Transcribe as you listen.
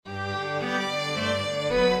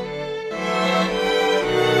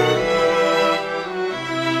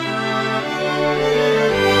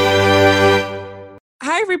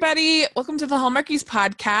everybody. Welcome to the Hallmarkies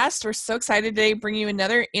podcast. We're so excited today to bring you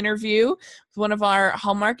another interview with one of our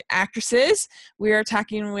Hallmark actresses. We are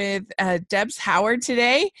talking with Debs Howard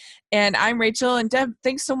today, and I'm Rachel. And Deb,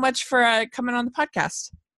 thanks so much for coming on the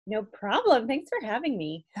podcast. No problem. Thanks for having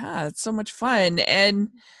me. Yeah, it's so much fun. And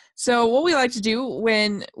so what we like to do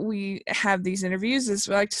when we have these interviews is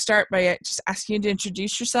we like to start by just asking you to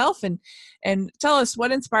introduce yourself and tell us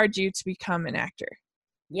what inspired you to become an actor.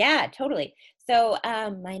 Yeah, totally. So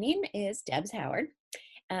my name is Debs Howard.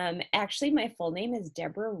 Actually, my full name is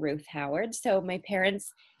Deborah Ruth Howard. So my parents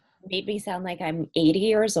made me sound like I'm 80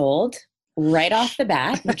 years old right off the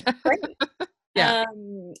bat, which is great. Yeah.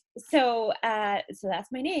 So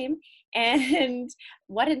that's my name. And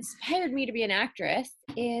what inspired me to be an actress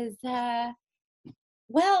is, my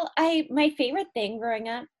favorite thing growing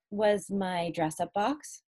up was my dress-up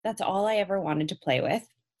box. That's all I ever wanted to play with.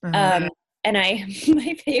 Uh-huh. And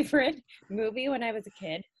my favorite movie when I was a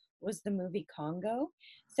kid was the movie Congo.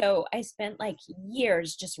 So I spent like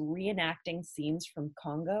years just reenacting scenes from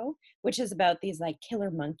Congo, which is about these like killer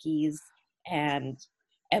monkeys and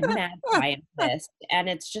a mad scientist, and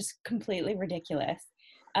it's just completely ridiculous.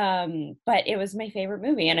 But it was my favorite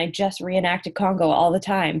movie, and I just reenacted Congo all the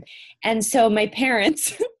time. And so my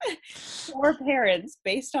parents, poor parents,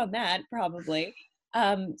 based on that probably,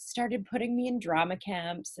 started putting me in drama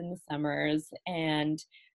camps in the summers, and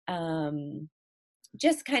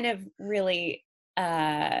just kind of really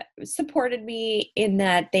supported me in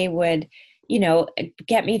that they would,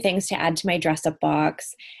 get me things to add to my dress-up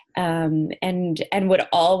box, and would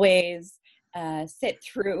always sit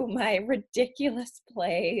through my ridiculous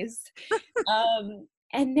plays.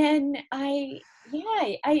 And then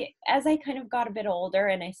as I kind of got a bit older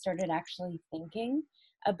and I started actually thinking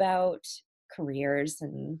about careers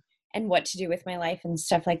and what to do with my life and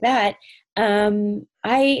stuff like that, I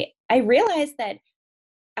realized that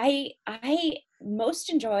I most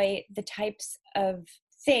enjoy the types of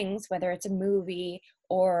things, whether it's a movie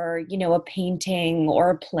or, a painting or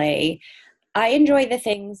a play. I enjoy the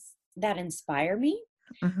things that inspire me.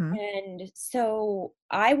 Mm-hmm. And so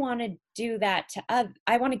I want to do that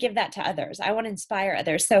I want to give that to others. I want to inspire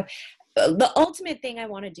others. So the ultimate thing I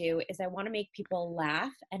want to do is I want to make people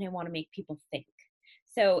laugh and I want to make people think.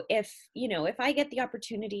 So if I get the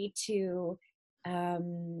opportunity to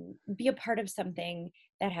be a part of something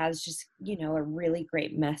that has just, a really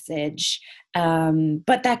great message,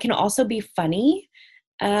 but that can also be funny,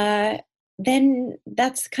 then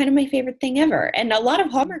that's kind of my favorite thing ever. And a lot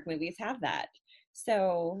of Hallmark movies have that.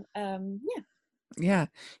 So, yeah. Yeah.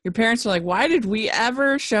 Your parents were like, why did we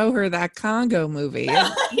ever show her that Congo movie?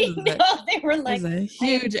 I know, they were like, a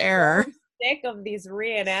huge error. So sick of these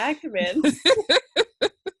reenactments.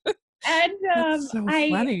 And That's so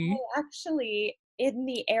funny. I actually, in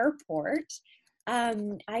the airport,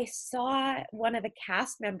 I saw one of the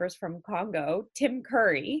cast members from Congo, Tim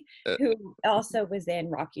Curry, who also was in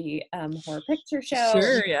Rocky Horror Picture Show.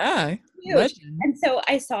 Sure, yeah. Huge. And so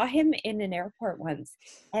I saw him in an airport once,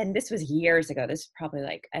 and this was years ago. This is probably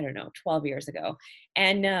 12 years ago.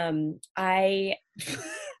 And I'm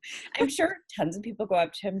sure tons of people go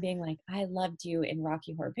up to him being like, I loved you in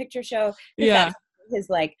Rocky Horror Picture Show. Yeah. That's his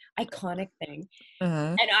like iconic thing.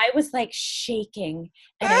 Uh-huh. And I was like shaking,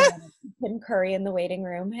 and I went to Tim Curry in the waiting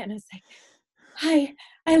room, and I was like, hi,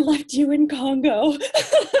 I loved you in Congo. He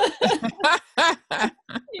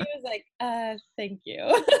was like, thank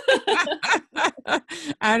you.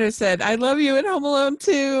 I'd have said, I love you in Home Alone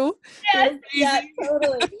too. Yes, yeah,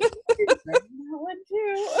 totally. That one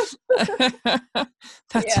too.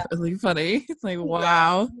 That's really funny. It's like,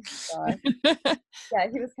 wow. Yeah,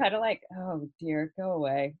 he was kind of like, oh dear, go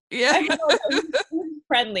away. Yeah. I know, he was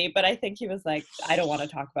friendly, but I think he was like, I don't want to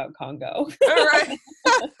talk about Congo. All right.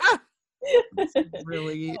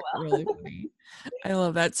 Really, really funny. I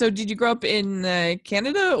love that. So did you grow up in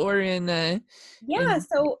Canada or in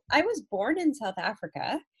so I was born in South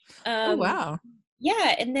Africa. Oh wow.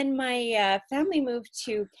 Yeah, and then my family moved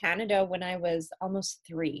to Canada when I was almost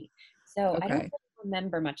 3. So I don't really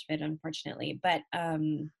remember much of it, unfortunately. But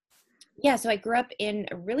so I grew up in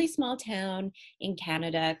a really small town in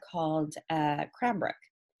Canada called Cranbrook.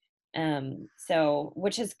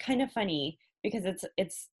 Which is kind of funny because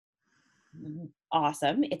it's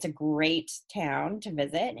awesome. It's a great town to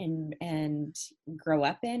visit and grow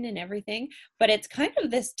up in and everything, but it's kind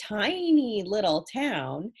of this tiny little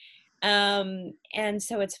town. And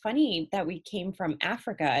so it's funny that we came from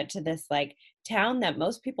Africa to this like town that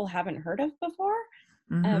most people haven't heard of before.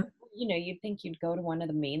 Mm-hmm. You'd think you'd go to one of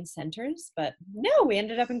the main centers, but no, we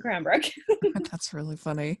ended up in Cranbrook. That's really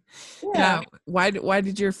funny. Yeah. Why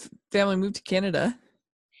did your family move to Canada?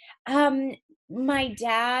 My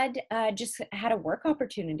dad just had a work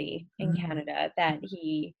opportunity in Mm. Canada that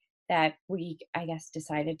we, I guess,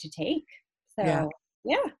 decided to take. Yeah. So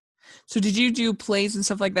yeah. So did you do plays and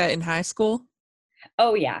stuff like that in high school?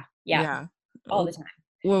 Oh yeah, yeah, Yeah. all Oh, the time.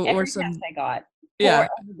 what were Every test some I got. yeah.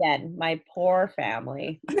 Again, my poor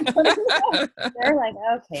family. They're like,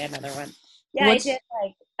 okay, another one. Yeah, I did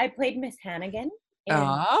What's I played Miss Hannigan in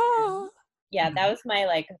oh. yeah, that was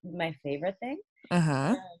my my favorite thing.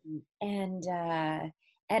 Uh-huh. Um, and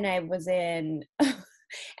and I was in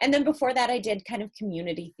and then before that I did kind of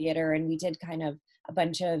community theater, and we did kind of a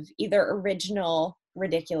bunch of either original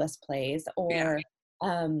ridiculous plays Yeah. or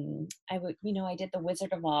I would, I did the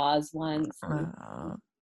Wizard of Oz once, Uh,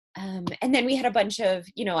 and then we had a bunch of,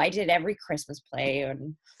 I did every Christmas play,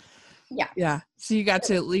 and yeah. yeah. So you got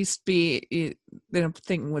to at least be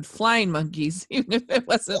thinking with flying monkeys, even if it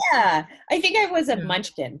wasn't. Yeah, I think I was a Yeah.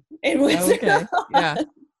 munchkin in Wizard Okay. Yeah. of Oz.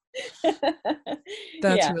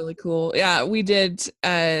 That's Yeah. really cool. Yeah, we did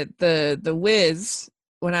the Wiz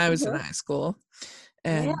when I was in Mhm. high school,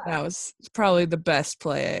 Yeah. and that was probably the best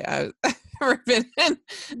play I've ever been in.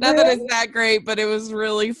 Not that it's Really? that great, but it was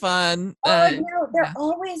really fun. Oh, no, they're Yeah.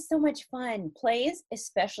 always so much fun. Plays,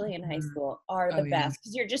 especially in high Mhm. school, are the Oh yeah. best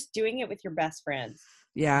because you're just doing it with your best friends.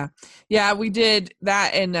 Yeah. Yeah, we did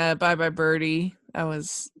that in Bye Bye Birdie. That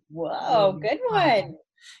was Whoa, really good fun. one.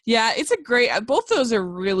 Yeah, it's a great both those are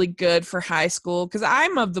really good for high school because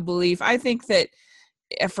I'm of the belief I think that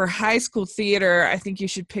for high school theater, I think you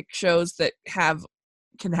should pick shows that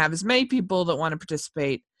can have as many people that want to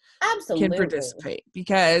participate can Absolutely. participate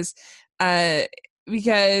uh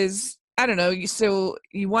because I don't know, so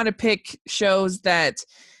you want to pick shows that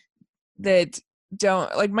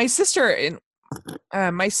don't like my sister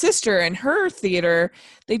and her theater,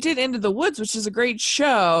 they did Into the Woods, which is a great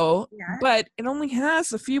show, Yeah. but it only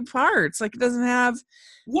has a few parts. Like it doesn't have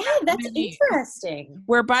Yeah, that that's many. interesting.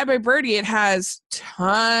 Where Bye Bye Birdie, it has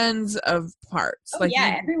tons of parts. Oh, Like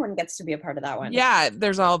yeah, you, everyone gets to be a part of that one. yeah,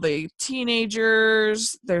 there's all the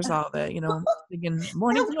teenagers. There's all the, thinking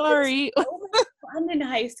Morning That was Glory. so much fun in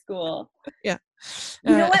high school. Yeah.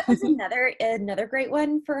 You know Uh, what was another great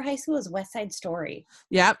one for high school is West Side Story.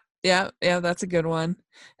 yeah, yeah, that's a good one.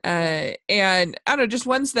 Yeah. And I don't know, just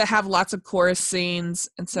ones that have lots of chorus scenes.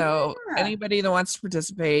 And so Yeah. anybody that wants to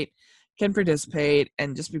participate can participate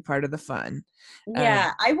and just be part of the fun. Uh,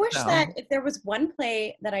 Yeah, I wish so that if there was one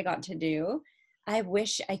play that I got to do, I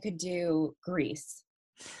wish I could do Grease.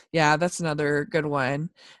 yeah, that's another good one.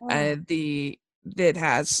 Oh, The That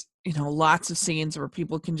has, lots of scenes where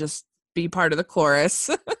people can just be part of the chorus.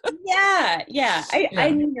 yeah, yeah. I Yeah.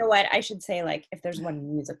 you know what? I should say like if there's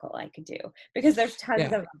one musical I could do because there's tons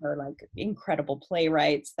Yeah. of other like incredible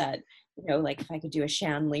playwrights that, like if I could do a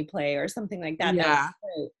Shanley play or something like that, that would Yeah. be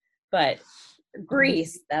great. But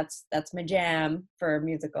Grease, that's my jam for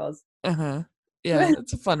musicals. Uh-huh. Yeah,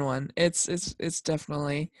 it's a fun one. It's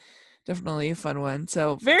definitely a fun one.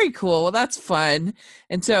 So very cool. Well, that's fun.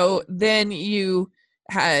 And so then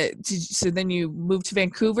so then you moved to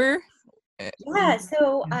Vancouver? Yeah,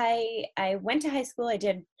 so Yeah. I went to high school. I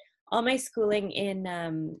did all my schooling in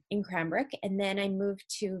Cranbrook, and then I moved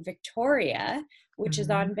to Victoria, which is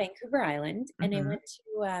Mm-hmm. on Vancouver Island, and I Mm-hmm. went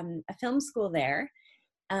to a film school there.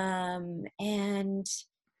 And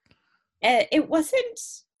uh,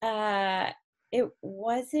 it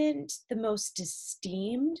wasn't the most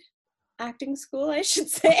esteemed acting school, I should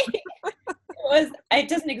say. It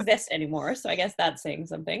doesn't exist anymore, so I guess that's saying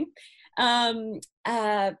something.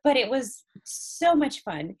 But it was so much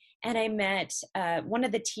fun, and I met one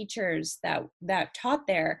of the teachers that taught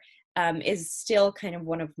there. Is still kind of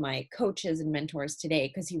one of my coaches and mentors today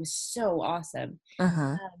because he was so awesome.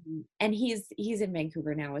 Uh-huh. And he's in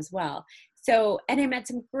Vancouver now as well. So, and I met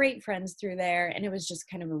some great friends through there, and it was just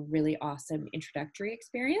kind of a really awesome introductory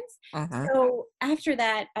experience. Uh-huh. So after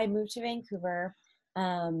that, I moved to Vancouver.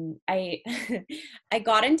 I I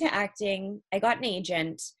got into acting. I got an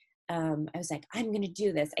agent. I was like, I'm gonna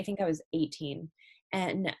do this. I think I was 18,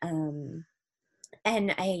 and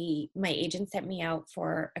my agent sent me out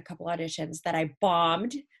for a couple auditions that I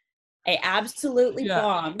bombed. I absolutely Yeah.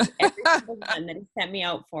 bombed every single one that he sent me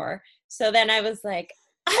out for. So then I was like,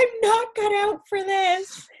 I'm not cut out for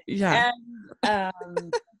this. Yeah. And I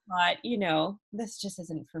thought, this just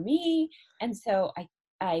isn't for me. And so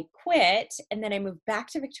I quit, and then I moved back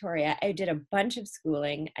to Victoria. I did a bunch of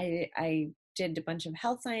schooling. I did a bunch of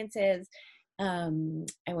health sciences.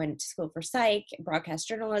 I went to school for psych, broadcast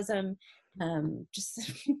journalism, just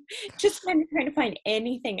just kind of trying to find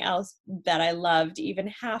anything else that I loved even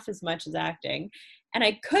half as much as acting, and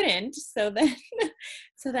I couldn't. So then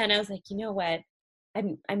so then I was like, you know what,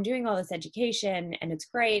 I'm doing all this education and it's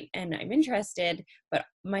great and I'm interested, but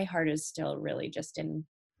my heart is still really just in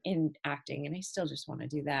acting, and I still just want to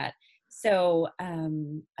do that. So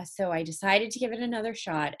so I decided to give it another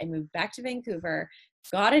shot. I moved back to Vancouver,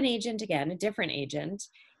 got an agent again, a different agent,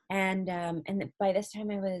 and by this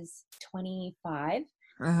time I was 25.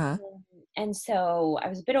 Uh-huh. And so I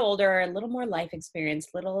was a bit older, a little more life experience,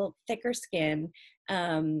 little thicker skin,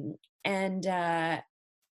 um, and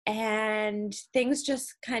and things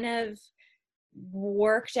just kind of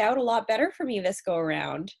worked out a lot better for me this go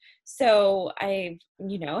around. So I've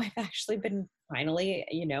actually been finally,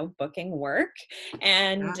 booking work,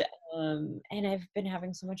 Yeah. and I've been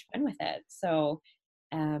having so much fun with it. So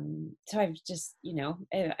I've just, I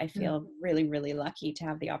Yeah. feel really, really lucky to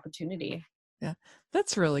have the opportunity. Yeah.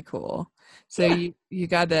 That's really cool. So Yeah. you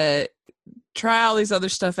got to try all these other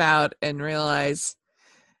stuff out and realize,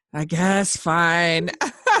 I guess, fine.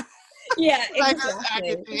 Yeah, I guess exactly.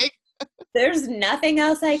 acting. There's nothing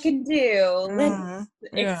else I can do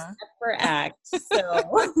except Yeah. for act.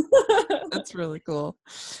 So That's really cool.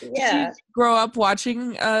 Did you yeah. grow up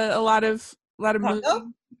watching a lot of Congo?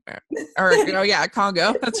 movies? Or oh yeah,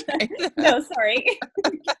 Congo. That's right. No, sorry.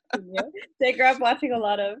 Continue. They grew up watching a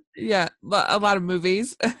lot of. Yeah, a lot of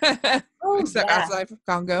movies, Oh except yeah, outside of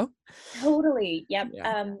Congo. totally. Yep.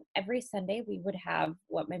 Yeah. Every Sunday we would have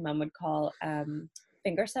what my mom would call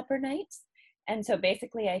finger supper nights. And so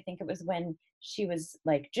basically I think it was when she was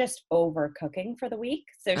like just over cooking for the week.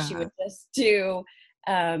 So she Uh-huh. would just do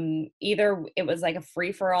either it was like a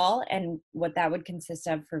free for all, and what that would consist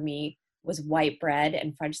of for me was white bread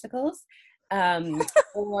and fudgesicles. Um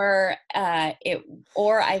or it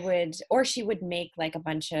or I would or she would make like a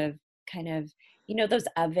bunch of kind of, those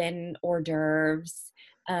oven hors d'oeuvres,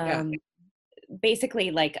 Yeah. um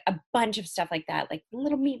basically like a bunch of stuff like that, like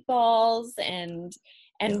little meatballs and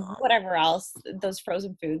Yeah. whatever else, those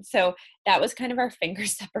frozen foods. So that was kind of our finger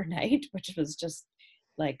supper night, which was just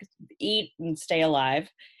like eat and stay alive.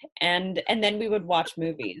 And then we would watch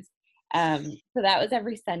movies. So that was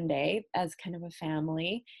every Sunday as kind of a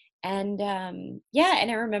family. And yeah,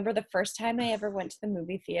 and I remember the first time I ever went to the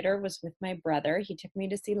movie theater was with my brother. He took me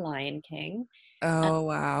to see Lion King. Oh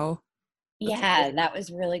wow. That's Yeah, great. that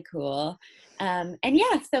was really cool. And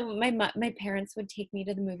yeah, so my parents would take me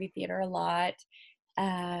to the movie theater a lot.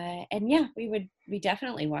 And yeah, we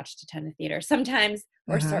definitely watched a ton of theater. Sometimes,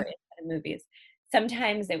 or Uh-huh. sorry, a ton of movies.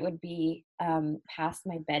 Sometimes it would be past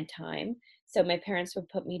my bedtime. So my parents would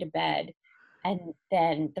put me to bed, and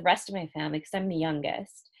then the rest of my family, because I'm the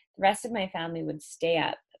youngest, the rest of my family would stay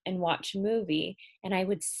up and watch a movie, and I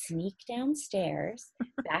would sneak downstairs,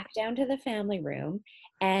 back down to the family room,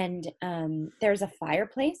 and there's a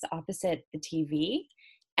fireplace opposite the TV.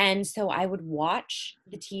 And so I would watch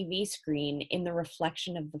the TV screen in the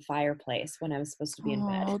reflection of the fireplace when I was supposed to be in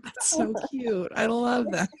bed. Oh, that's so cute. I love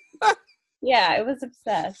that. Yeah, I was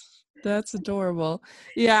obsessed. That's adorable.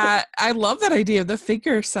 Yeah, I love that idea of the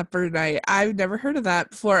finger supper night. I've never heard of that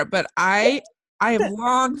before, but I have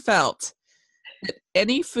long felt that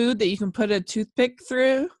any food that you can put a toothpick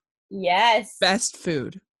through, Yes. best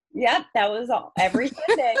food. Yep, that was all every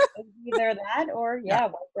Sunday. It was either that or Yeah. yeah,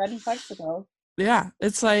 white bread and Flexibles. Yeah,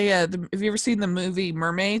 it's like have you ever seen the movie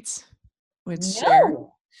Mermaids with Cher?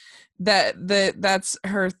 No. That's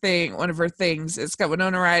her thing, one of her things. It's got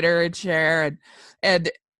Winona Ryder and Cher, and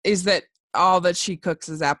is that all that she cooks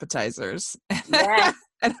is appetizers. Yes,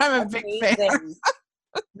 And I'm a big fan. amazing.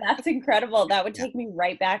 That's incredible. That would Yeah. take me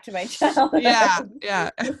right back to my childhood. Yeah, yeah.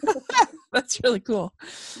 That's really cool.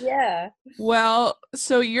 Yeah. Well,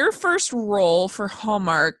 so your first role for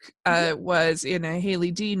Hallmark was in a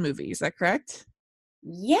Haley Dean movie, is that correct?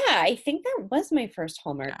 Yeah, I think that was my first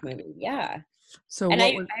Hallmark Yeah. movie. Yeah. So And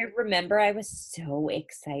what I was I remember I was so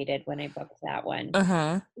excited when I booked that one,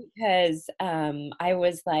 uh-huh. because I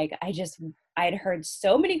was like I'd heard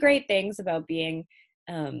so many great things about being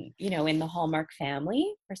in the Hallmark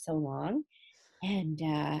family for so long, and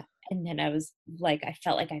then I was like I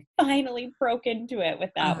felt like I finally broke into it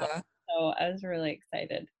with that one. Uh-huh. So I was really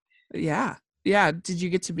excited. Yeah. Yeah. Did you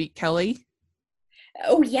get to meet Kelly?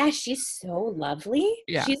 Oh yeah, she's so lovely.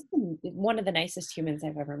 Yeah. She's one of the nicest humans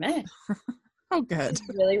I've ever met. Oh, good. She's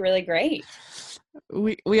really, really great.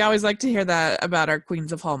 We always like to hear that about our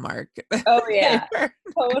queens of Hallmark. Oh They yeah, were-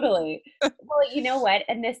 totally. Well, you know what?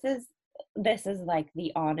 And this is like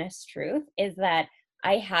the honest truth is that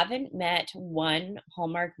I haven't met one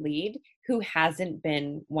Hallmark lead who hasn't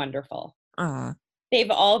been wonderful. uh, They've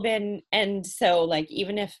all been, and so like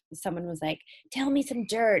even if someone was like, "Tell me some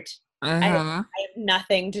dirt," I uh-huh. have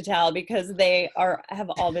nothing to tell because they have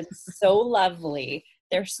all been so lovely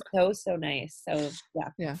They're so nice. So yeah.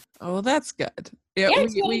 Yeah. Oh, well, that's good. Yeah, Yeah,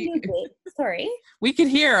 do you want to do date? Sorry. we could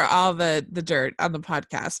hear all the dirt on the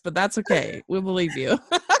podcast, but that's okay. We believe you.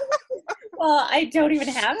 Well, I don't even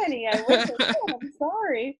have any. I wish I did. I'm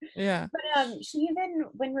sorry. Yeah. But she even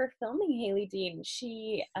when we're filming Haley Dean,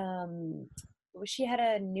 she had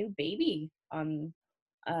a new baby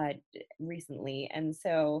recently, and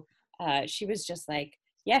so she was just like,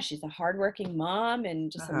 yeah, she's a hardworking mom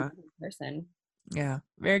and just a Uh-huh. lovely person. Yeah.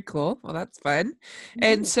 Very cool. Well, that's fun.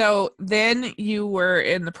 And Mhm. so then you were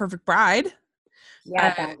in The Perfect Bride.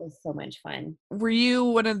 Yeah, that was so much fun. Were you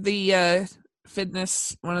one of the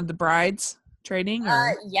one of the brides training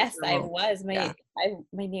or Yes, I role? was. Yeah.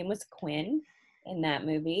 My name was Quinn in that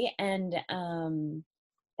movie, and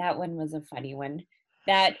that one was a funny one.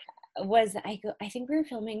 That was I think we were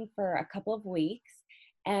filming for a couple of weeks,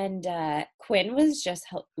 and Quinn was just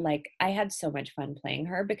like, I had so much fun playing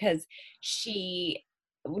her because she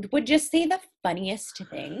would just say the funniest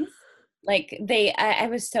things. Like I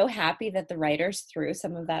was so happy that the writers threw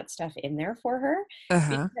some of that stuff in there for her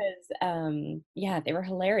Uh-huh. because yeah, they were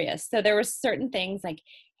hilarious. So there were certain things like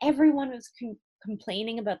everyone was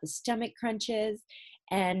complaining about the stomach crunches,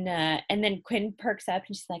 and then Quinn perks up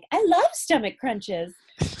and she's like, I love stomach crunches.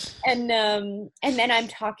 And then I'm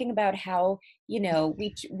talking about how,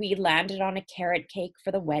 we landed on a carrot cake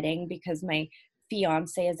for the wedding because my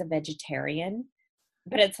fiance is a vegetarian.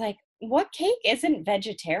 But it's like, what cake isn't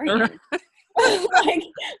vegetarian? Like,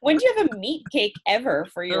 when do you have a meat cake ever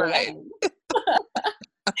for your Right. wedding?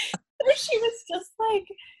 So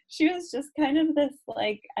she was just kind of this,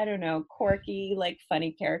 like, I don't know, quirky, like,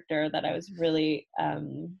 funny character that I was really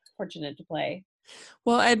fortunate to play.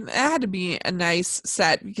 Well, and it had to be a nice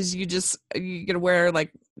set because you get to wear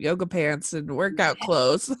like yoga pants and workout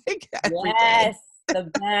clothes like every day. Yes,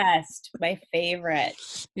 the best, my favorite.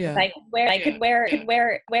 If Yeah. I could wear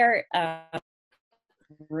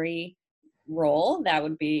every role, that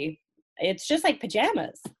would be. It's just like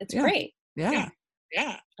pajamas. It's Yeah. great. Yeah.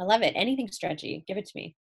 Yeah, I love it. Anything stretchy, give it to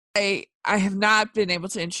me. I have not been able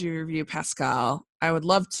to interview Pascal. I would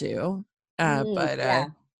love to. But Yeah.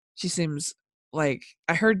 she seems like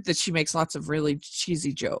I heard that she makes lots of really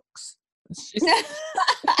cheesy jokes.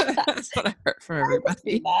 That's what I heard from I can see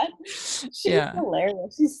everybody. that. She's Yeah.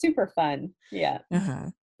 hilarious. She's super fun. Yeah.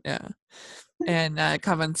 Uh-huh. Yeah. And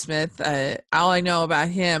Kevin Smith, all I know about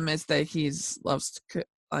him is that he's loves to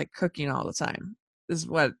like cooking all the time. Is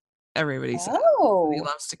what everybody says. He Oh,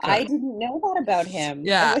 loves to I cook. didn't know that about him. I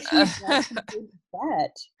Yeah. wish he was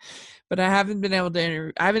that. But I haven't been able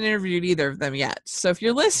to I haven't interviewed either of them yet. So if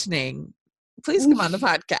you're listening, please come on the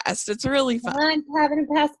podcast. It's really Come fun. on, Kevin and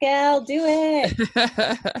Pascal, do it.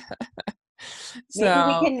 Maybe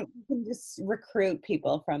we So, can just recruit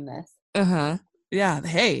people from this. uh-huh. Yeah,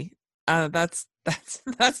 hey. That's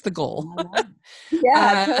the goal. Yeah,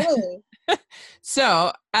 Uh, totally.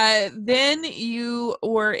 so, then you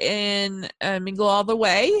were in Mingle All the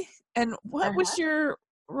Way. And what Uh-huh. was your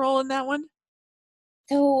role in that one?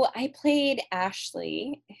 So I played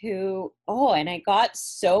Ashley, and I got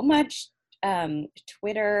so much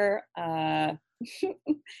Twitter, I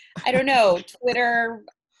don't know, Twitter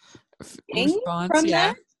thing Response, from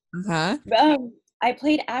yeah. that. Uh-huh. I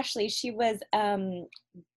played Ashley. She was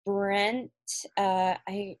Brent.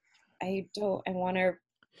 I don't want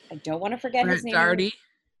to forget his Brent name. Darty.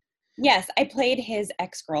 Yes, I played his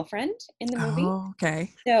ex-girlfriend in the movie. Oh,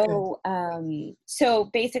 okay. Good. So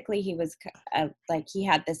basically, he was like, he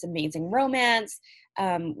had this amazing romance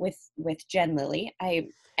with Jen Lilly.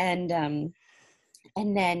 And um,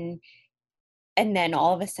 and then and then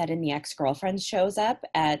all of a sudden, the ex-girlfriend shows up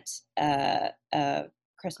at a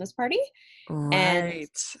Christmas party, and Right.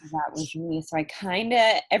 that was me. So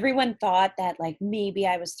everyone thought that, like, maybe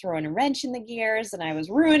I was throwing a wrench in the gears and I was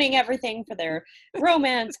ruining everything for their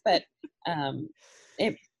romance, but um,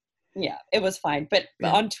 it yeah, it was fine. But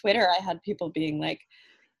Yeah. on Twitter, I had people being like,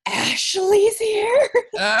 Ashley's here.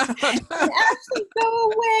 And Ashley,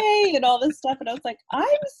 go away, and all this stuff. And I was like, I'm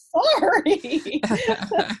sorry.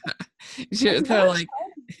 they're like,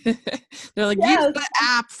 they're like, use Yes, the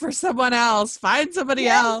app for someone else. Find somebody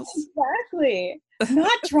yes, else. exactly.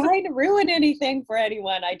 Not trying to ruin anything for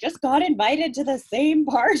anyone. I just got invited to the same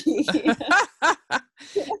party.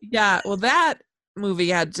 Yeah. Well, that movie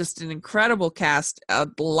had just an incredible cast. A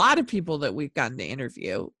lot of people that we've gotten to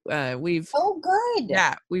interview. Oh, good.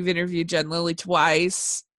 We've interviewed Jen Lilly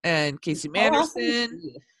twice and Casey How awesome is Manderson,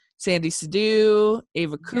 she? Sandy Sadoo,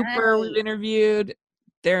 Ava Cooper. We've Nice. interviewed.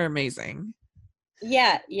 They're amazing.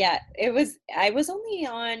 Yeah, yeah. I was only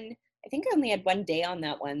on, I think I only had one day on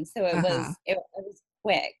that one, so Uh-huh. it was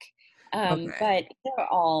quick. Okay. But they're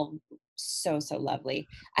all so lovely.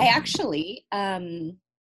 I Yeah. actually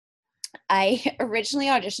I originally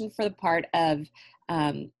auditioned for the part of,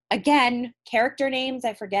 again, character names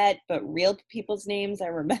I forget, but real people's names I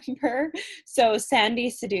remember. So Sandy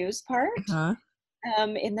Sidhu's part Uh-huh.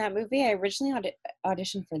 in that movie, I originally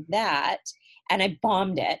auditioned for that, and I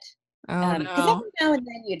bombed it. Oh Because no. every now and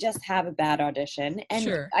then you just have a bad audition, and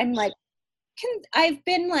Sure. I'm like, I've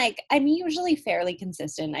been like, I'm usually fairly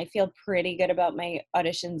consistent. I feel pretty good about my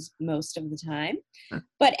auditions most of the time,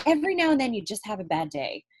 but every now and then you just have a bad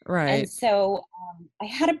day. And Right. so I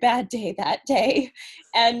had a bad day that day,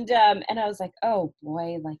 and I was like, oh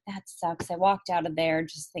boy, like that sucks. I walked out of there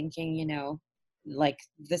just thinking, like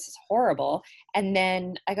this is horrible. And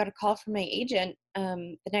then I got a call from my agent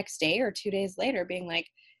the next day or 2 days later, being like,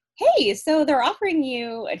 hey, so they're offering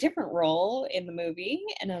you a different role in the movie.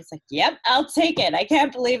 And I was like, yep, I'll take it. I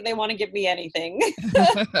can't believe they want to give me anything.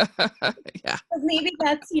 Yeah. But maybe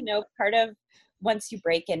that's, part of, once you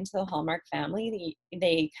break into the Hallmark family,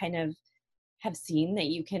 they kind of have seen that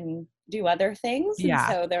you can do other things. And Yeah.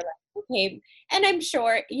 so they're like, okay. And I'm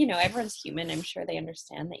sure, everyone's human. I'm sure they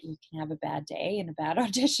understand that you can have a bad day and a bad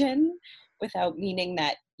audition without meaning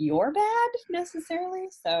that you're bad necessarily.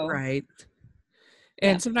 So, Right. yeah.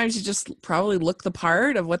 And sometimes you just probably look the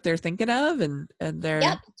part of what they're thinking of, and Yep, they're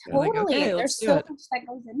like, totally. okay, let's There's do so it. much that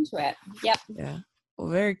goes into it. Yep. Yeah. Well,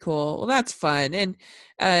 very cool. Well, that's fun. And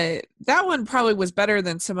that one probably was better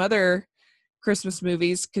than some other Christmas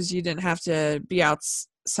movies because you didn't have to be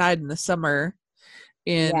outside in the summer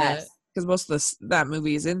in Yes. because most of that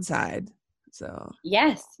movie is inside. So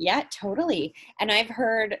Yes, yeah, totally. And I've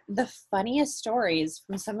heard the funniest stories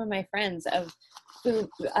from some of my friends of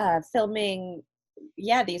filming,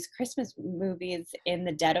 yeah, these Christmas movies in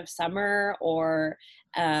the dead of summer, or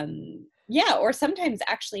yeah, or sometimes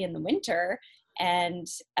actually in the winter, and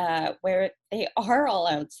where they are all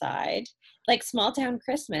outside, like Small Town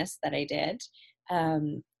Christmas that I did.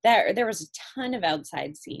 There was a ton of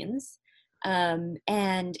outside scenes,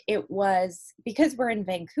 and it was because we're in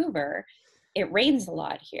Vancouver. It rains a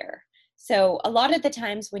lot here. So a lot of the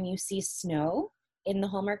times when you see snow in the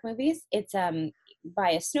Hallmark movies, it's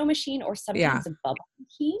by a snow machine or yeah, sometimes a bubble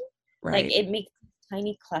machine. Like right. it makes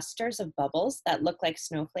tiny clusters of bubbles that look like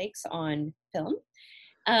snowflakes on film.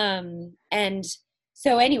 And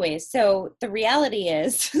so anyways, so the reality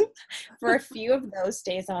is for a few of those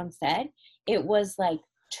days on set, it was like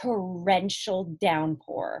torrential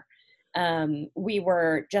downpour. We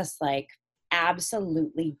were just like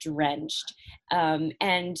absolutely drenched.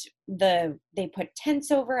 And they put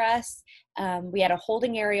tents over us. We had a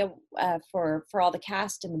holding area for all the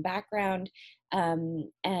cast in the background, and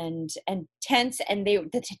tents, and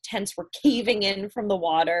the tents were caving in from the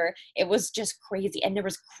water. It was just crazy, and there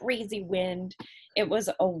was crazy wind. It was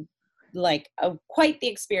quite the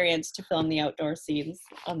experience to film the outdoor scenes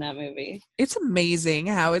on that movie. It's amazing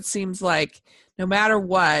how it seems like no matter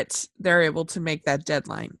what, they're able to make that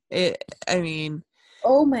deadline. I mean,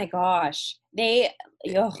 Oh my gosh. The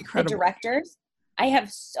incredible. directors, I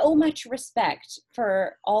have so much respect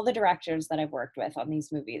for all the directors that I've worked with on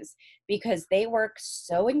these movies, because they work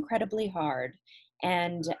so incredibly hard.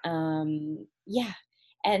 And yeah,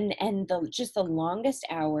 and the just the longest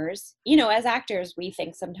hours. As actors, we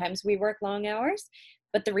think sometimes we work long hours,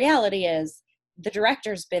 but the reality is the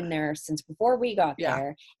director's been there since before we got Yeah,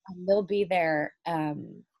 there, and they'll be there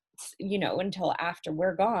until after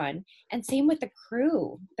we're gone. And same with the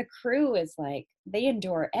crew. The crew is like, they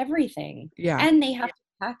endure everything, yeah. and they have to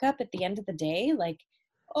pack up at the end of the day. Like,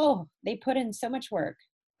 oh, they put in so much work.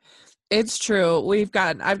 It's true. I've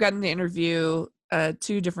gotten to interview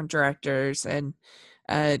two different directors, and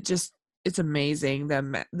just it's amazing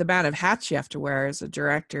the amount of hats you have to wear as a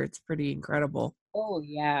director. It's pretty incredible. Oh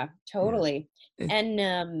yeah, Yeah. totally. It-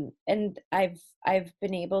 And I've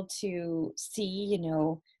been able to see,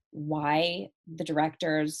 why the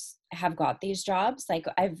directors have got these jobs. Like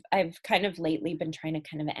I've kind of lately been trying to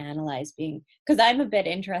kind of analyze, being, because I'm a bit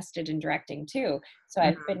interested in directing too. So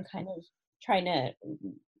I've Mhm. been kind of trying to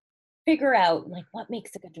figure out like what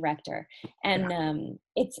makes a good director. Yeah. And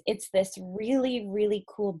it's this really really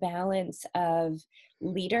cool balance of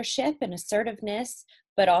leadership and assertiveness,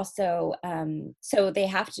 but also so they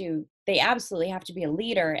absolutely have to be a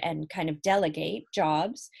leader and kind of delegate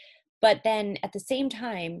jobs, but then at the same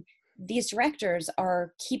time these directors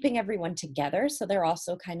are keeping everyone together, so they're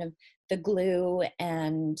also kind of the glue,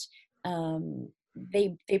 and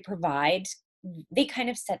they provide, they kind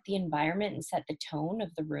of set the environment and set the tone of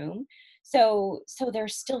the room. So they're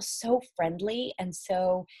still so friendly and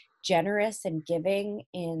so generous and giving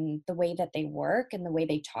in the way that they work and the way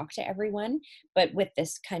they talk to everyone, but with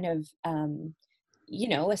this kind of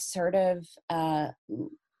assertive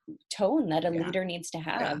tone that a Yeah. leader needs to Yeah.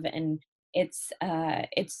 have. And it's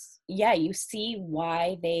yeah, you see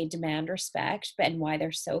why they demand respect, and why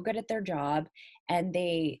they're so good at their job, and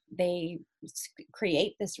they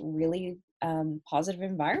create this really positive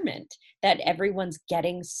environment that everyone's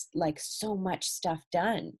getting like so much stuff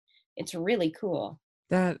done. It's really cool.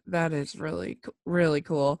 That is really really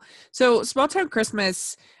cool. So, Small Town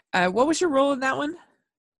Christmas, what was your role in that one?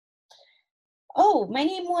 Oh, my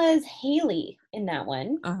name was Haley in that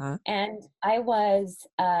one. Uh-huh. And I was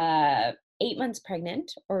 8 months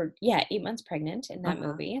pregnant, or yeah, 8 months pregnant in that Uh-huh.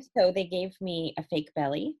 movie. So they gave me a fake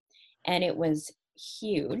belly, and it was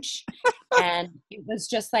huge. And it was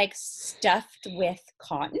just like stuffed with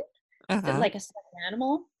cotton, Uh-huh. like a stuffed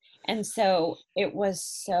animal. And so it was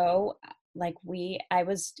so like I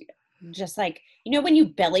was just like, when you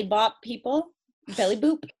belly bop people, belly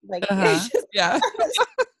boop, like Uh-huh. it's just, Yeah. I was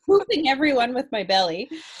pooping everyone with my belly.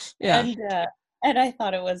 Yeah. And I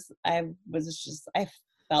thought I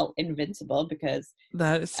felt invincible, because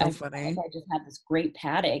That is I so felt like funny. I just had this great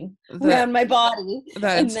padding That around my body.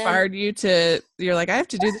 that And then, inspired you you're like, I have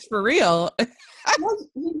to do this for real. well,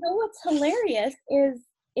 what's hilarious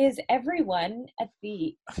is everyone at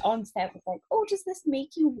the onset was like, "Oh, does this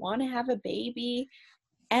make you want to have a baby?"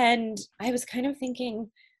 And I was kind of thinking,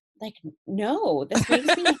 like, no, this makes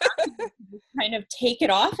me happy to just kind of take it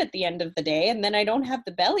off at the end of the day, and then I don't have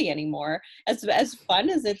the belly anymore. As fun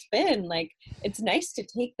as it's been, like, it's nice to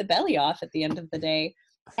take the belly off at the end of the day.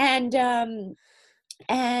 And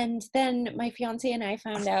then my fiance and I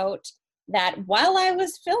found out that while I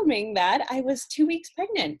was filming that, I was 2 weeks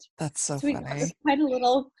pregnant. That's so So we got this funny. kind of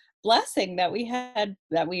little blessing that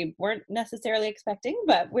we weren't necessarily expecting,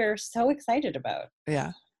 but we're so excited about.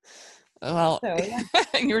 Yeah. Well, So yeah.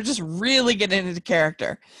 you were just really getting into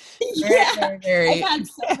character. Very, Yeah, very, I've very. had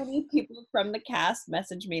so many people from the cast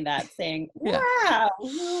message me that, saying, Yeah. "Wow,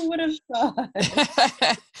 who would have thought?"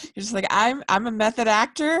 You're just like, I'm a method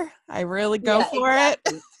actor. I really go Yeah, for it.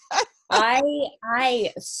 exactly.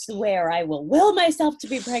 I swear I will will myself to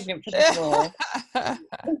be pregnant for this role.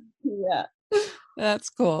 Yeah. That's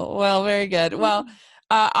cool. Well, very good. Well,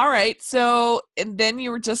 all right. So, and then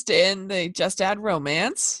you were just in the Just Add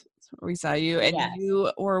Romance. We saw you, and Yes.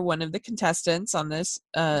 you were one of the contestants on this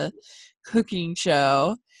cooking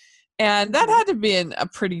show, and that Mhm. had to be a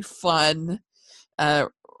pretty uh,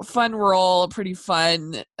 fun role, pretty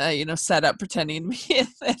fun, setup, pretending to be in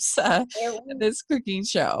It was this cooking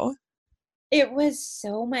show. it was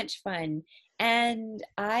so much fun. And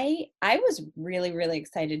I was really, really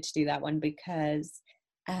excited to do that one, because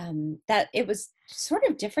that it was sort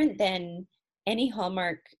of different than any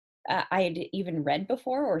Hallmark I had even read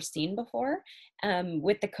before or seen before,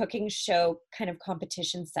 with the cooking show kind of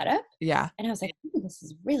competition setup. Yeah. And I was like, "Ooh, this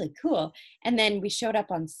is really cool." And then we showed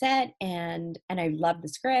up on set, and I loved the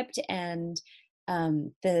script, and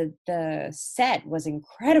the set was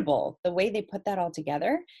incredible. The way they put that all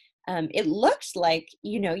together, it looked like,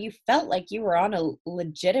 you felt like you were on a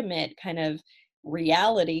legitimate kind of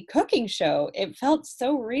reality cooking show. It felt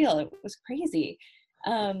so real. It was crazy.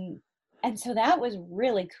 Um, and so that was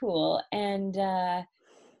really cool. And the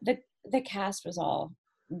the cast was all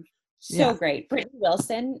so Yeah. great. Brittany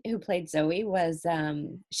Wilson, who played Zoe, was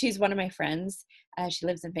she's one of my friends. She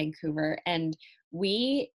lives in Vancouver, and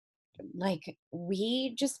we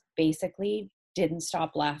we just basically didn't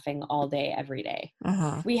stop laughing all day, every day.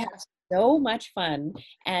 Uh-huh. We had so much fun,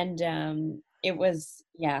 and it was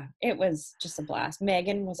just a blast.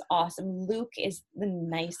 Megan was awesome. Luke is the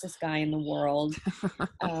nicest guy in the world.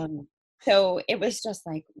 So it was just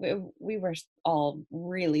like we were all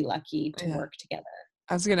really lucky to Yeah. work together.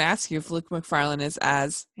 I was going to ask you if Luke McFarlane is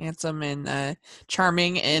as handsome and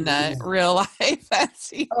charming in real life as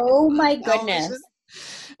he is Oh on my television.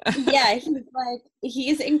 goodness. Yeah,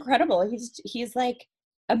 he's incredible. He's like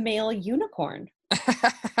a male unicorn.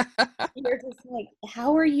 You're just like,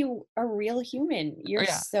 how are you a real human? You're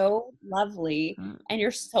Yeah. so lovely, Mm, and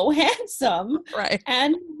you're so handsome. right.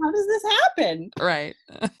 And how does this happen? Right.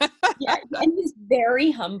 Yeah, and he's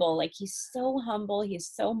very humble. Like, he's so humble. He's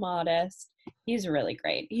so modest. He's really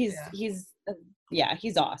great. Yeah. Yeah,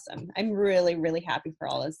 he's awesome. I'm really, really happy for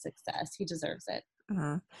all his success. He deserves it.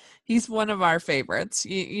 Uh-huh. He's one of our favorites.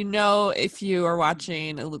 You know, if you are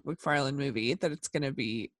watching a Luke McFarlane movie, that it's gonna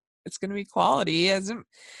be quality.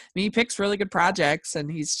 He picks really good projects,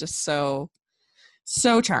 and he's just so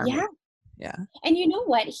charming. Yeah. Yeah. And you know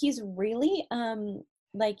what? He's really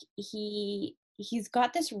like he's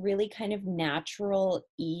got this really kind of natural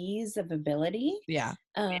ease of ability Yeah.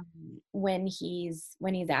 um when he's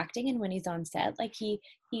acting and when he's on set. Like he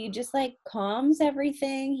just like calms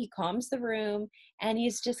everything, he calms the room, and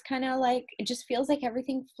he's just kind of like, it just feels like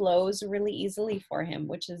everything flows really easily for him,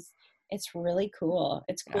 which is, it's really cool.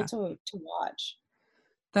 It's cool Yeah. to watch.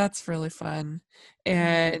 That's really fun. Mhm.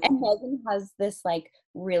 And And Megan has this like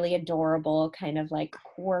really adorable kind of like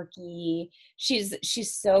quirky, she's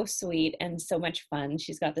so sweet and so much fun.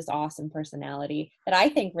 She's got this awesome personality that I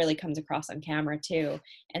think really comes across on camera too.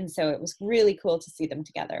 And so it was really cool to see them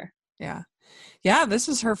together. yeah. Yeah, this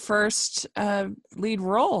is her first lead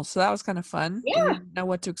role, so that was kind of fun. We Yeah. didn't know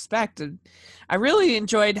what to expect, and I really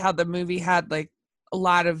enjoyed how the movie had like a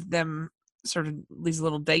lot of them sort of these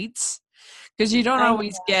little dates, because you don't I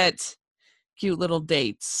always know. get cute little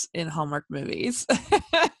dates in Hallmark movies.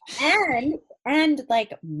 And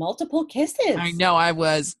like multiple I kisses. know, I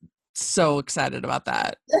was so excited about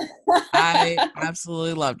that. I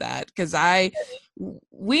absolutely love that because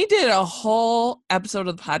we did a whole episode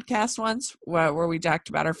of the podcast once where we talked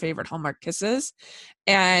about our favorite Hallmark kisses,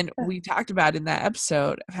 and we talked about in that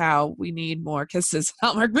episode how we need more kisses in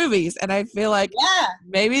Hallmark movies, and I feel like Yeah.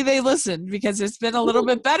 maybe they listened because it's been a little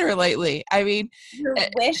bit better lately. I mean, Your eh,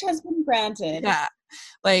 wish has been granted. yeah,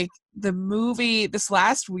 like the movie this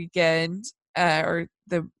last weekend, or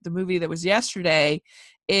the movie that was yesterday,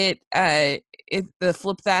 it the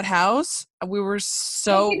Flip That House, I we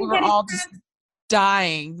didn't were get a all just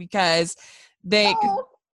dying because they chance.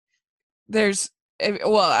 there's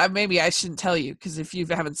well, maybe I shouldn't tell you because if you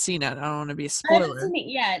haven't seen it, I don't want to be a I haven't spoiler. seen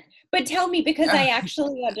it yet, but tell me, because Uh, I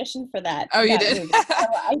actually auditioned for oh, you that did. movie,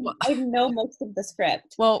 so Well, I know most of the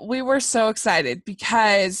script. well, we were so excited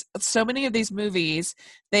because so many of these movies,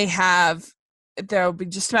 they have they'll be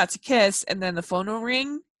just about to kiss and then the phone will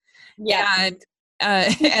ring, Yeah. and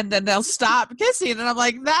and then they'll stop kissing, and I'm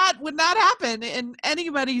like, that would not happen in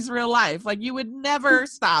anybody's real life. Like, you would never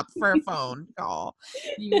stop for a phone call,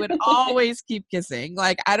 you would always keep kissing,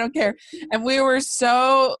 like, I don't care. And we were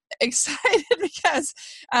so excited because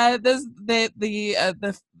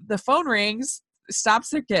the phone rings, stops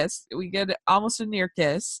their kiss, we get almost a near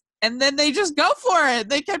kiss, and then they just go for it,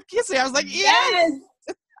 they kept kissing. I was like, yes.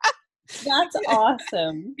 Yes, that's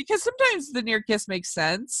awesome. Because sometimes the near kiss makes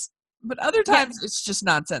sense, but other Yeah, times it's just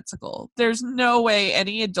nonsensical. There's no way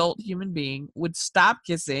any adult human being would stop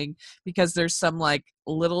kissing because there's some like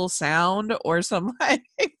little sound or some like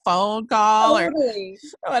phone call or totally.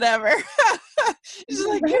 whatever. It's just You're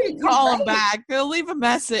like, you right. can You're call them right. back, they'll leave a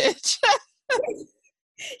message.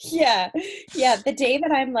 Yeah. Yeah. The day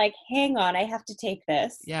that I'm like, hang on, I have to take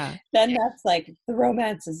this, Yeah. then that's like the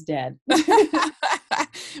romance is dead.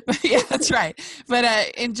 But yeah, that's right.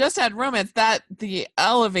 But in Just Add Romance, that the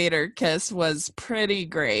elevator kiss was pretty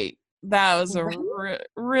great. That was a Right?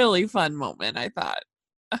 really fun moment, I thought.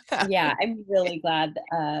 Yeah, I'm really glad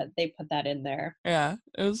they put that in there. Yeah,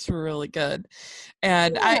 it was really good.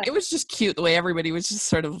 And Yeah. it was just cute the way everybody was just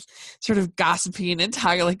sort of gossiping and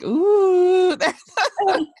talking like, ooh, they're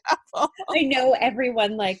the couple. I know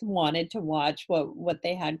everyone like wanted to watch what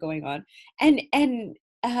they had going on. And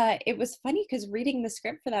it was funny because reading the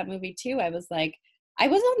script for that movie too, I was like, I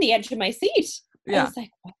was on the edge of my seat. I Yeah. was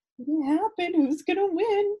like, what's gonna happen? Who's gonna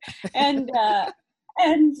win?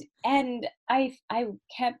 And and I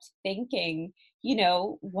kept thinking,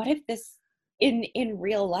 what if this in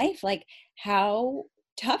real life, like how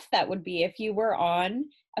tough that would be if you were on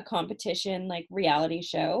a competition like reality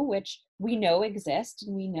show, which we know exist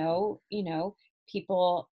and we know,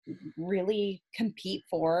 people really compete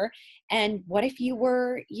for. And what if you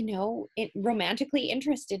were, romantically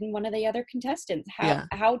interested in one of the other contestants? Yeah.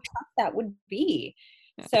 How tough that would be.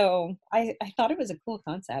 So I thought it was a cool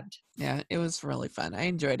concept. Yeah, it was really fun. I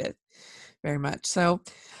enjoyed it very much. So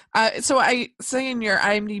so I say in your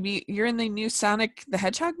IMDb, you're in the new Sonic the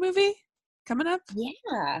Hedgehog movie coming up?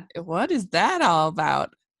 Yeah. What is that all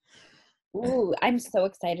about? Ooh, I'm so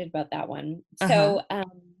excited about that one. Uh-huh. So,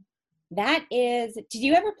 that is, did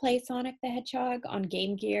you ever play Sonic the Hedgehog on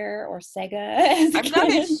Game Gear or Sega as a I'm not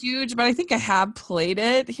a kid? huge, but I think I have played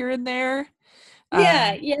it here and there.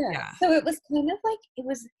 Yeah, yeah. Yeah. So it was kind of like, it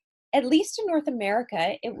was, at least in North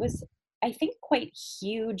America, it was, I think, quite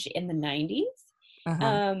huge in the 90s. Uh-huh.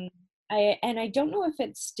 Um, I don't know if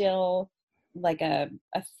it's still like a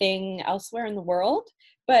thing elsewhere in the world,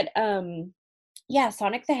 but yeah,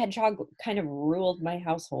 Sonic the Hedgehog kind of ruled my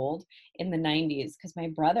household in the 90s because my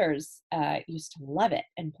brothers used to love it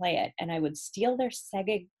and play it, and I would steal their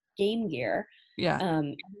Sega Game Gear Yeah.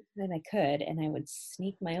 anytime I could, and I would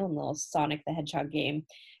sneak my own little Sonic the Hedgehog game.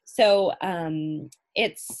 So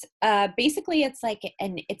it's basically it's like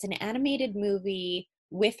it's an animated movie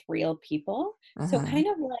with real people. So Uh-huh. kind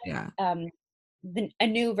of like Yeah. a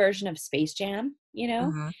new version of Space Jam, you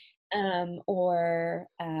know, Uh-huh. or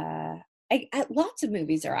lots of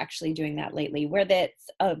movies are actually doing that lately, where that's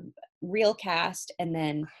a real cast and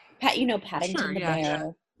then Sure. Paddington the Yeah.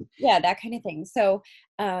 Bear, Yeah. yeah, that kind of thing. So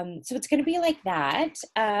so it's going to be like that.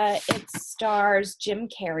 It stars Jim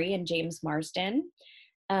Carrey and James Marsden,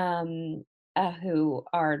 um, who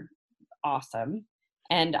are awesome.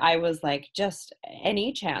 And I was like, just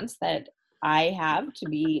any chance that I have to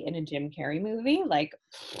be in a Jim Carrey movie, like,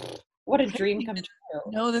 what a I didn't dream come even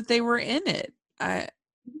true. know that they were in it. I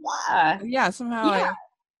Yeah. Yeah, somehow Yeah.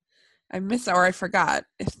 I missed or I forgot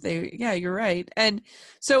if they yeah, you're right. And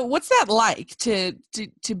so what's that like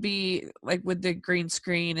to be like with the green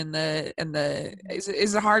screen and the is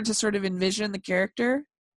it hard to sort of envision the character?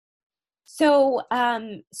 So,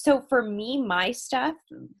 so for me, my stuff,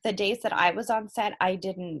 the days that I was on set, I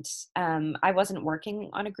wasn't working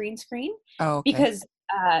on a green screen Oh, okay. because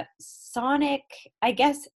Sonic, I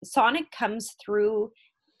guess Sonic comes through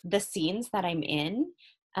the scenes that I'm in.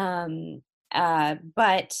 Um,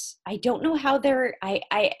 but I don't know how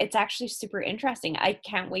it's actually super interesting. I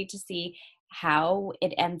can't wait to see how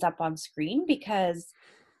it ends up on screen because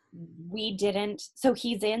so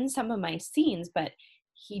he's in some of my scenes, but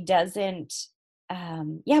he doesn't,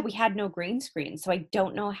 yeah, we had no green screen. So I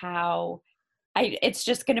don't know how it's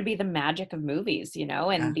just going to be the magic of movies, Yeah.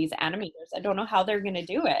 and these animators. I don't know how they're going to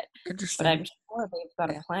do it, but Interesting. I'm sure they've got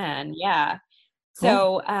a Yeah. plan. Yeah. Cool.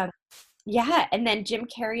 So, yeah, and then Jim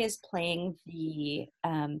Carrey is playing the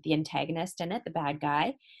antagonist in it, the bad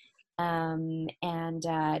guy, and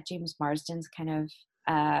James Marsden's kind of,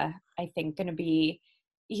 I think, going to be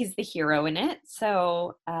he's the hero in it.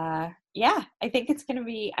 So, yeah, I think it's going to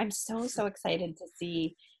be. I'm so excited to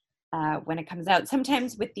see when it comes out.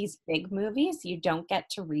 Sometimes with these big movies, you don't get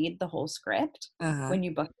to read the whole script Uh-huh. when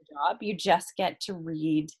you book the job. You just get to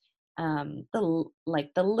read the little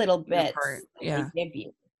Your part. bits that they Yeah. give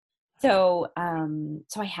you. So,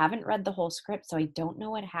 so I haven't read the whole script, so I don't know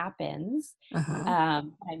what happens. Uh-huh.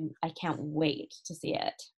 I can't wait to see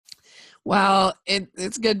it. Well,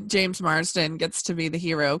 it's good James Marsden gets to be the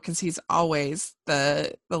hero because he's always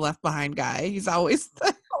the left behind guy. He's always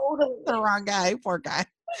the Totally. wrong guy, poor guy.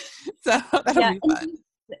 So that'll Yeah, be and fun.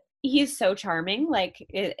 he's so charming. Like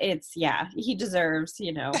it's yeah, he deserves,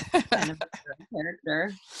 kind of a hero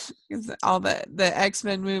character. 'Cause all the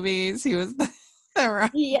X-Men movies, he was the wrong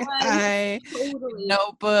Yes, guy. totally.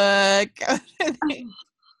 Notebook,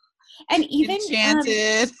 And even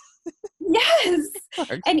Enchanted. yes.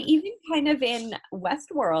 Poor And guy. even kind of in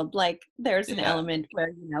Westworld, like there's an Yeah. element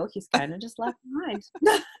where, he's kind of just left behind.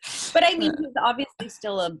 But I mean, he's obviously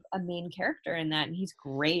still a main character in that, and he's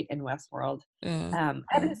great in Westworld. Yeah. I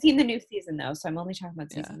haven't seen the new season though, so I'm only talking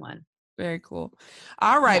about Yeah. season one. Very cool.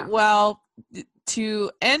 All right. Yeah. Well,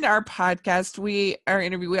 to end our podcast, our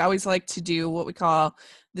interview, we always like to do what we call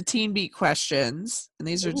the Teen Beat questions. And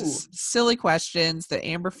these are Ooh, just silly questions that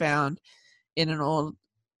Amber found in an old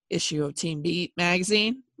issue of Teen Beat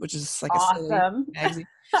magazine, which is like a silly awesome. magazine.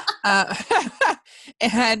 Uh,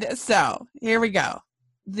 and so here we go.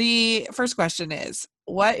 The first question is,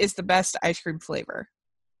 what is the best ice cream flavor?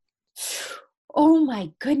 Oh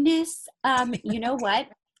my goodness. You know what?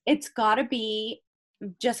 It's gotta be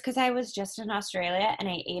just because I was just in Australia and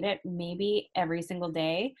I ate it maybe every single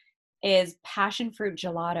day, is passion fruit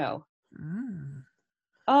gelato. Mm.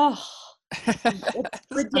 Oh, it's That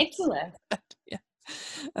sounds ridiculous. good. Yeah,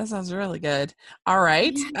 that sounds really good. All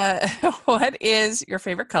right. Yeah. What is your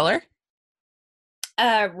favorite color?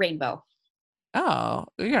 Rainbow. Oh,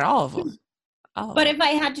 we got all of them. All of But them. if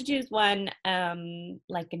I had to choose one,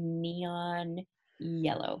 like a neon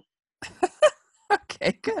yellow.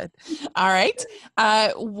 Okay, good. All right.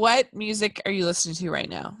 What music are you listening to right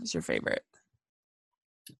now? Is your favorite?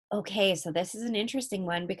 Okay, so this is an interesting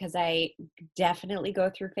one because I definitely go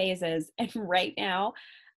through phases. And right now,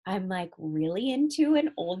 I'm like really into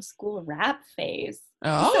an old school rap phase. So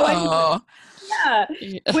I'm Oh, yeah,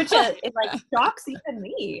 yeah. which it like shocks even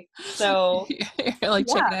me. So You're like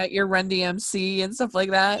yeah, checking out your Run DMC and stuff like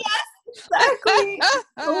that. yes, exactly,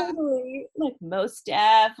 totally. Like Most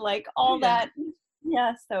Def, like all Yeah, that.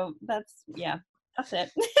 Yeah, so that's it.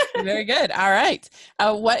 very good. All right.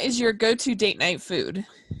 What is your go-to date night food?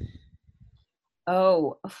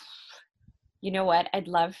 Oh, you know what? I'd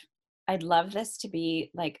love this to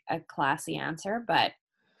be like a classy answer, but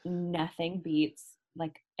nothing beats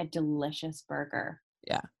like a delicious burger.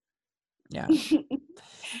 Yeah, yeah.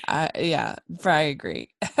 Yeah, I agree.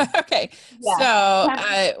 Okay, so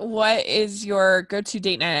Yeah. what is your go-to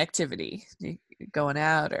date night activity? You going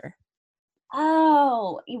out or?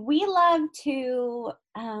 Oh, we love to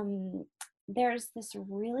there's this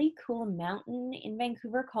really cool mountain in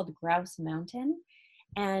Vancouver called Grouse Mountain,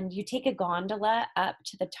 and you take a gondola up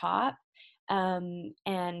to the top.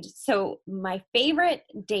 And so my favorite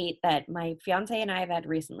date that my fiance and I have had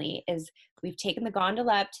recently is we've taken the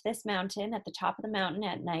gondola up to this mountain at the top of the mountain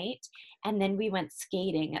at night, and then we went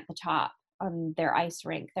skating at the top on their ice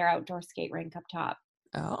rink, their outdoor skate rink up top.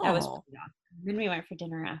 That was Oh, pretty awesome. Then we went for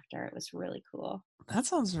dinner after. It was really cool. that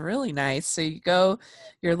sounds really nice. So you go on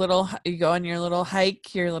your little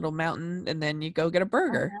hike, your little mountain, and then you go get a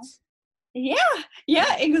burger. Uh-huh. Yeah,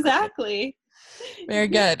 yeah, exactly. Very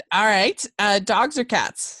good. All right. Dogs or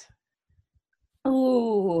cats?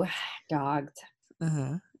 Ooh, dogs.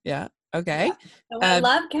 Uh-huh. Yeah. Yeah. Okay. So I Uh,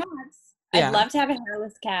 love cats. I'd yeah. love to have a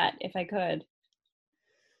hairless cat if I could.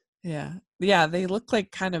 Yeah. Yeah, they look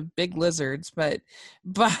like kind of big lizards, but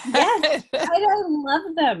Yes, I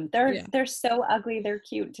love them. They're yeah, they're so ugly. They're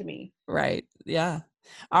cute to me. right. Yeah.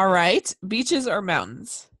 All right. Beaches or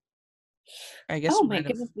mountains? I guess Oh you my might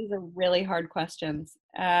have. goodness, these are really hard questions.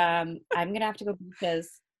 I'm gonna have to go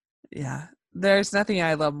beaches. Yeah. There's nothing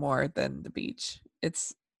I love more than the beach.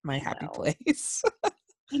 It's my I happy know. place.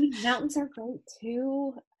 I mean, mountains are great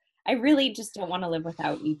too. I really just don't want to live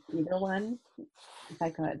without either one if I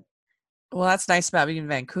could. Well, that's nice about being in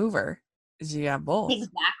Vancouver, is you have both.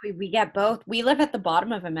 Exactly. We get both. We live at the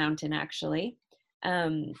bottom of a mountain actually.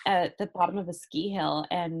 At the bottom of a ski hill,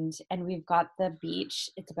 and we've got the beach.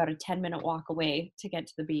 It's about a 10-minute walk away to get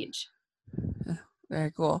to the beach.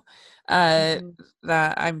 Very cool. Uh, Hmm.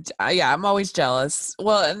 that yeah, I'm always jealous.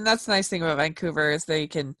 Well, and that's the nice thing about Vancouver is they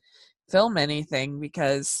can film anything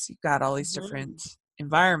because you've got all these different Hmm.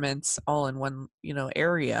 environments all in one,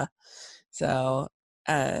 area. So,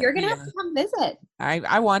 You're gonna have yeah, to come visit.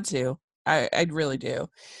 I want to. I really do.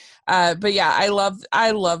 But yeah, I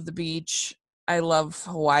love the beach. I love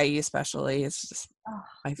Hawaii especially. It's just Oh,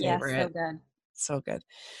 my yeah, so favorite. good. So good.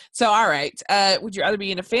 So, all right. Would you rather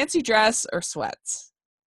be in a fancy dress or sweats?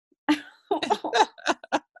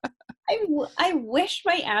 I wish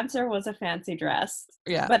my answer was a fancy dress,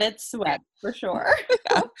 Yeah. but it's sweat for sure.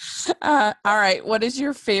 Yeah. All right. What is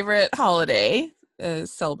your favorite holiday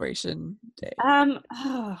celebration day?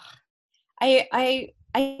 Oh, I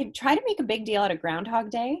try to make a big deal out of Groundhog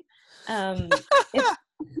Day. It's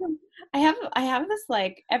I have this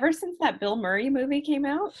like ever since that Bill Murray movie came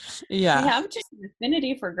out, I Yeah, have just an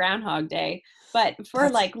affinity for Groundhog Day. But for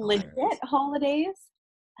that's like legit hilarious. holidays,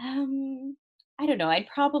 um, I don't know. I'd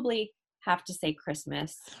probably have to say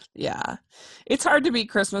Christmas. Yeah. It's hard to beat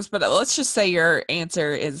Christmas, but let's just say your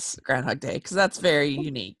answer is Groundhog Day because that's very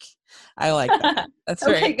unique. I like that. That's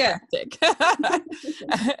very Okay, good. eclectic.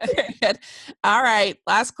 Very good. All right.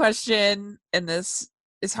 Last question. And this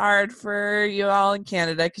is hard for you all in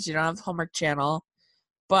Canada because you don't have the Hallmark channel.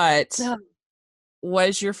 But So, what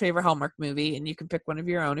is your favorite Hallmark movie? And you can pick one of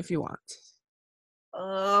your own if you want.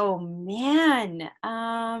 oh man.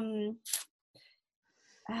 Ah,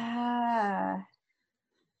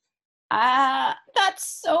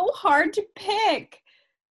 that's so hard to pick.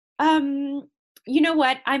 Um, you know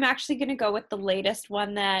what? I'm actually going to go with the latest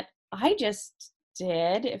one that I just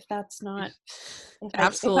did. If that's not, if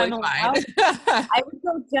Absolutely I'm fine. allowed, I would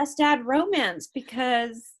go Just Add Romance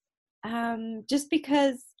just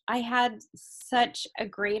because I had such a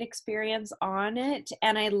great experience on it,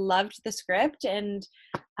 and I loved the script, and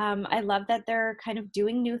I love that they're kind of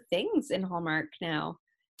doing new things in Hallmark now,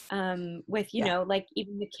 with Yeah. like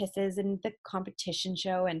even the kisses and the competition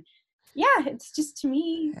show, and yeah, it's just to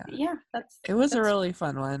me, Yeah. yeah, It was a that's really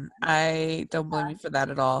fun one. I don't blame you for that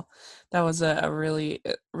at all. That was a really,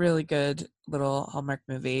 really good little Hallmark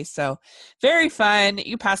movie. So very fun.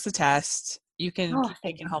 You passed the test. You can oh, keep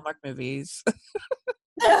thank making Hallmark movies.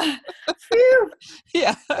 you. Phew,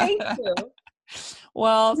 Yeah. thank you.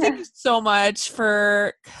 Well, thank you so much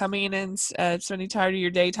for coming and spending time of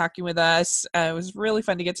your day talking with us. It was really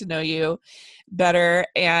fun to get to know you better.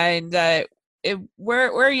 And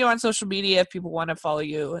where are you on social media if people want to follow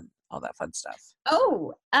you and all that fun stuff?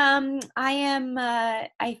 Oh, I am.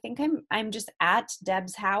 I think I'm just at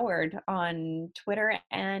Debs Howard on Twitter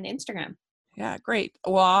and Instagram. Yeah, great.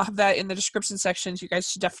 Well, I'll have that in the description sections. You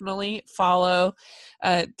guys should definitely follow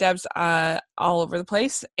Deb's all over the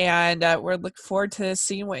place. And we're looking forward to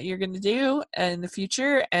seeing what you're going to do in the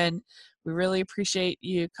future. And we really appreciate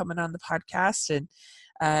you coming on the podcast.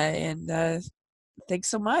 And thanks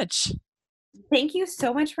so much. Thank you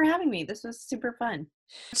so much for having me. This was super fun.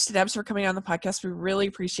 Thanks to Debs for coming on the podcast. We really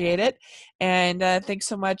appreciate it. And thanks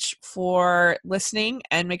so much for listening.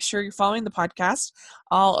 And make sure you're following the podcast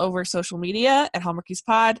all over social media at Hallmarkies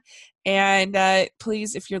Pod. And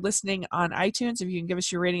please, if you're listening on iTunes, if you can give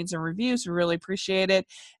us your ratings and reviews, we really appreciate it.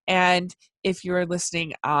 And if you're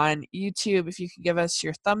listening on YouTube, if you can give us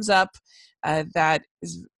your thumbs up, that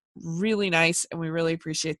is really nice, and we really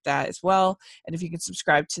appreciate that as well. And if you can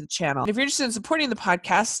subscribe to the channel. And if you're interested in supporting the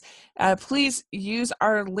podcast, please use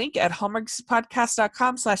our link at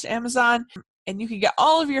hallmarkspodcast.com/Amazon, and you can get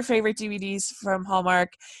all of your favorite DVDs from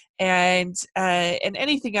Hallmark and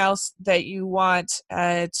anything else that you want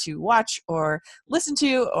to watch or listen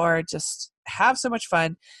to or just have so much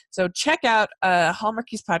fun. So check out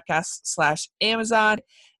Hallmarkies podcast /Amazon,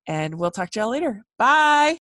 and we'll talk to y'all later. Bye.